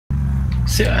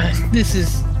So, this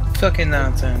is fucking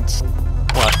nonsense.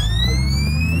 What?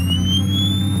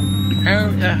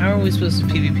 How are we supposed to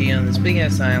PvP on this big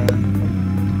ass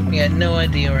island? We got no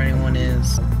idea where anyone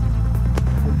is.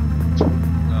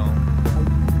 Well,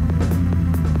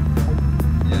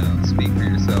 yeah, speak for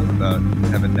yourself about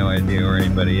having no idea where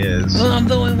anybody is. Well, I'm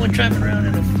the only one driving around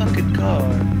in a fucking car.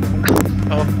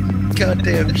 I'm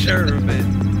goddamn sure of it.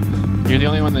 You're the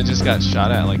only one that just got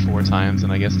shot at like 4 times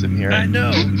and I guess didn't hear it. I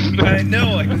know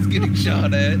I was getting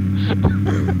shot at.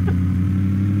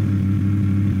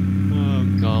 Oh,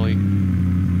 golly.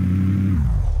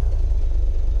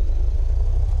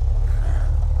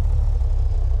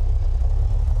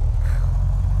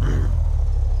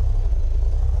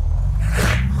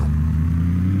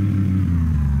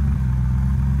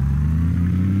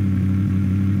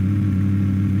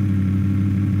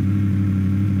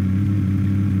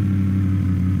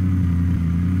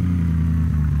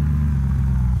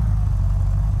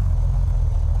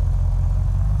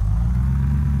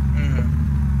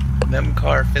 Them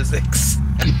car physics.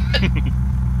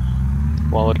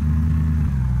 Quality.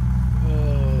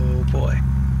 Oh boy.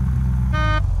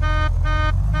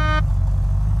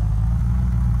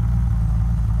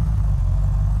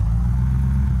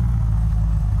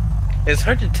 It's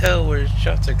hard to tell where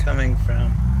shots are coming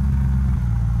from.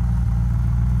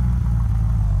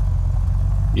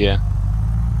 Yeah.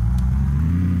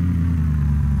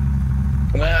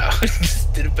 Wow,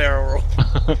 just did a barrel roll.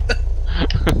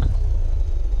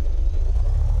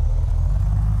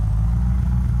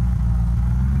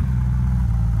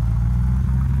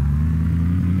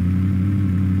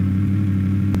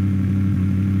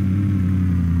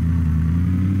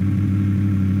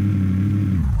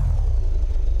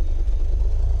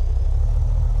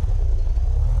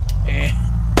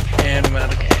 And I'm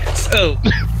out of gas. Oh,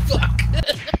 fuck.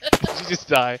 Did you just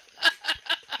die?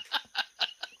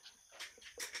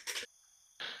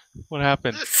 What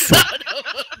happened? Son of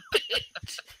a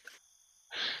bitch.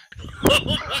 Oh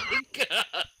my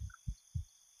god.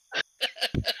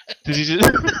 Did you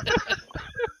just...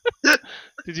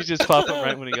 Did you just pop him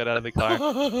right when he got out of the car?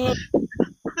 I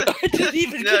didn't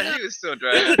even No, he was still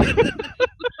driving.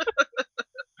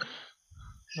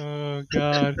 Oh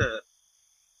god.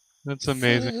 That's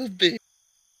amazing.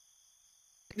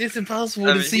 It's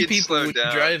impossible to see people when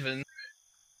you're driving.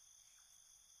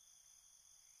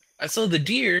 I saw the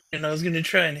deer and I was gonna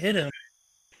try and hit him.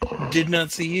 Did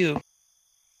not see you.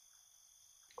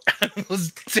 I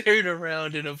was staring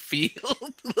around in a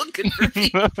field looking for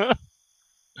people.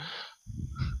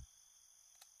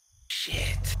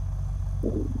 Shit.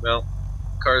 Well,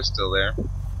 car's still there.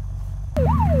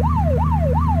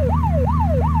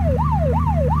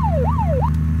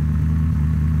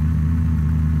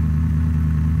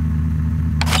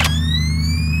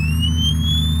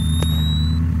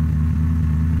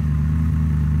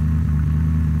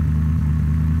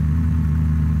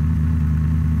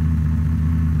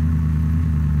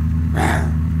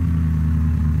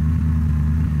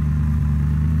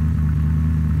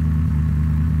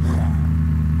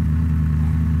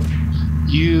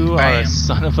 You are a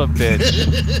son of a bitch.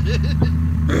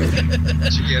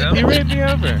 Did you get him? You ran me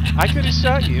over. I could have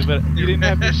shot you, but you didn't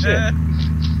have your shit.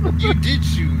 You did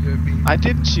shoot at me. I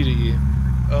didn't shoot at you.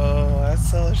 Oh, I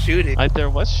saw shooting. There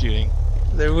was shooting.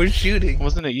 There was shooting.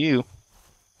 Wasn't it you?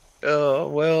 Oh,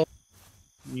 well.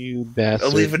 You bastard.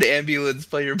 I'll leave an ambulance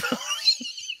by your body.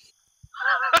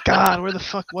 God, where the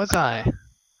fuck was I?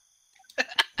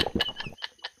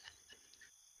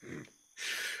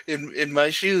 In my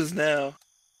shoes now.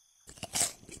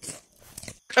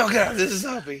 Oh god, this is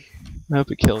zombie. I hope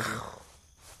it kills you.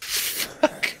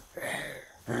 Fuck.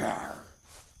 I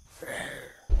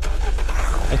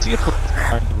see a police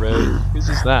car on the road. Whose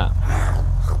is that?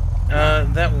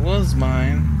 That was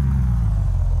mine.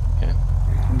 Okay.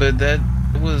 But that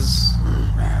was...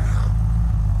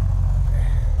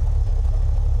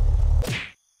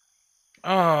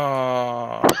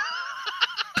 Oh.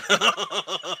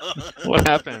 What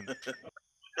happened?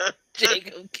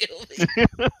 Jacob killed me.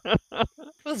 I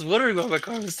was wondering why my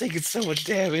car was taking so much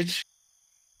damage.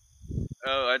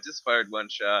 Oh, I just fired one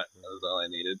shot. That was all I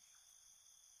needed.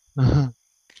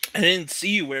 I didn't see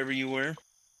you wherever you were.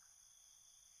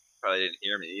 Probably didn't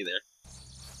hear me either.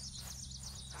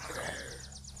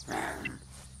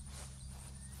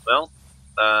 Well,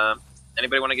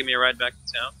 anybody want to give me a ride back to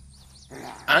town?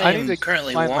 I need to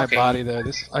currently find walking. my body though.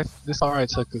 This car I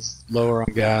took is lower on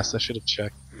gas. I should have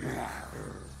checked.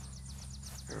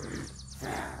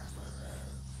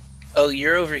 Oh,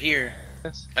 you're over here.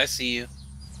 Yes. I see you.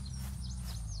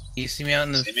 You see me out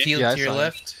in the See me? field Yeah, I to your saw you.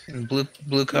 left? In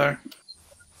blue car?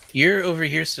 You're over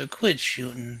here, so quit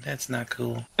shooting. That's not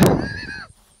cool.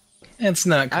 That's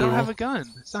not cool. I don't have a gun.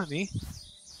 It's not me.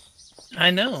 I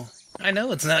know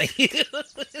it's not you.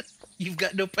 You've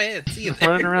got no pants either.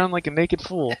 Running around like a naked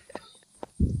fool.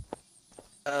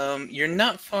 You're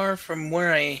not far from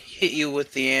where I hit you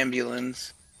with the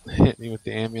ambulance. Hit me with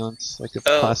the ambulance like a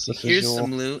plastic here's visual.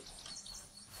 some loot.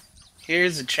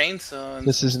 Here's a chainsaw and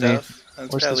This some is stuff. me.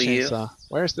 That's Where's the probably you. chainsaw?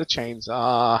 Where's the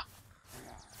chainsaw?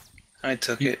 I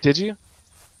took it. Did you?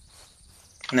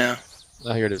 No.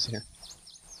 Oh, here it is. Here.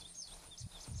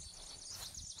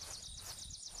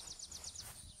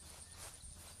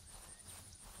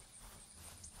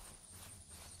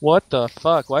 What the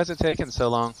fuck? Why is it taking so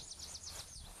long?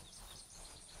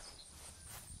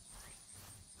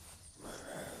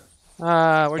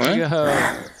 Ah, where'd you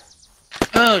go?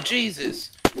 Oh, Jesus.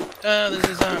 Oh, there's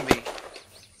a zombie.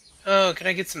 Oh, can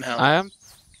I get some help? I am?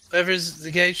 Whoever's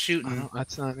the guy shooting. Oh,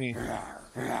 that's not me.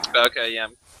 Okay, yeah,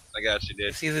 I got you,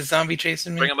 dude. See the zombie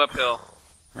chasing me? Bring him uphill.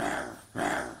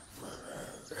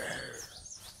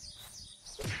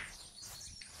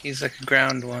 He's like a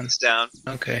ground one. It's down.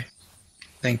 Okay.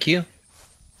 Thank you.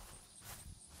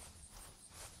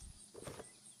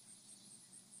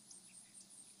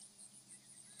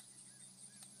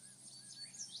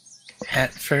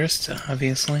 Hat first,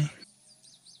 obviously.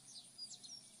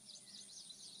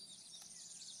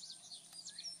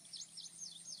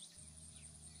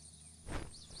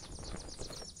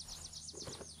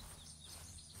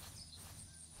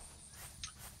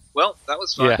 Well, that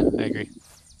was fun. Yeah, I agree.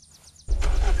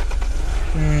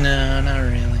 No, not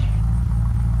really.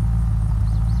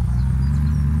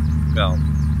 Well,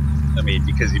 I mean,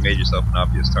 because you made yourself an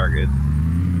obvious target.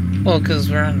 Well, because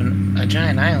we're on a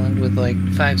giant island with like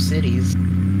 5 cities.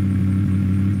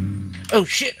 Oh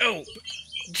shit! Oh,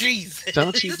 Jesus!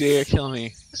 Don't you dare kill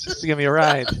me. It's just to give me a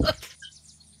ride.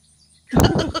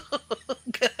 God,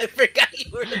 I forgot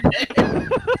you were there.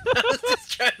 I was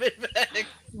just driving back.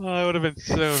 Oh, I would have been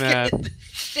so mad. Scared the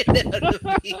shit out of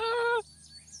me.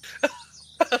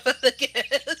 I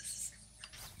guess.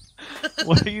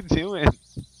 What are you doing?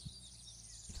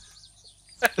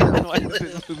 Why is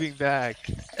it moving back?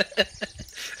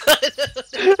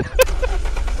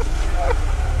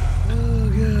 Oh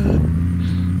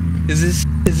god. Is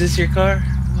this your car?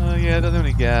 Oh yeah, it doesn't have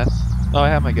any gas. Oh, I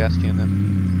have my gas can then.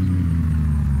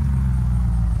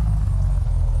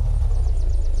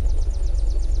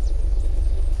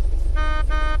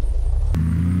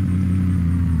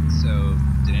 So,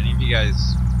 did any of you guys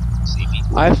see me?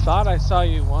 I thought I saw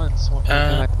you once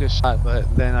and I took a shot,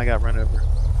 but then I got run over.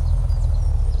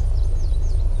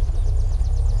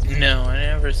 No, I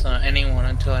never saw anyone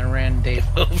until I ran Dave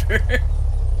over.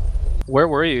 Where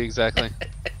were you exactly?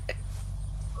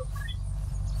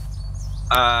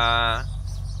 I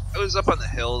was up on the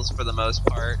hills for the most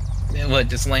part. What,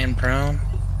 just laying prone?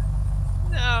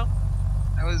 No,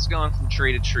 I was going from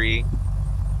tree to tree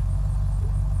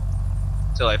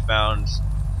until I found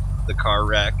the car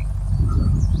wreck,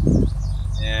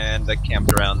 and I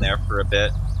camped around there for a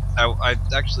bit. I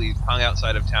actually hung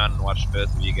outside of town and watched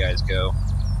both of you guys go.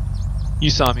 You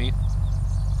saw me.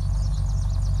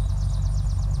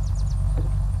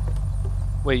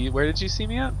 Wait, where did you see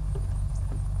me at?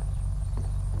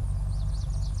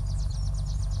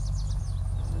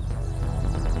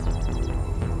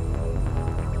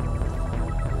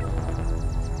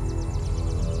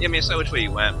 Yeah, I mean, I saw which way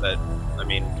you went, but I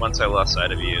mean, once I lost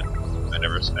sight of you, I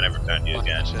never found you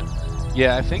again.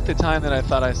 Yeah, I think the time that I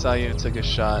thought I saw you and took a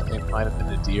shot, it might have been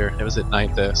a deer. It was at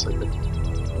night though, so I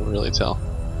couldn't really tell.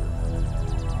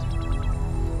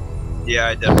 Yeah,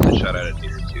 I definitely shot at a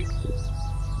deer too.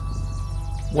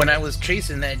 When I was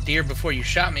chasing that deer before you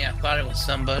shot me, I thought it was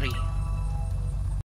somebody.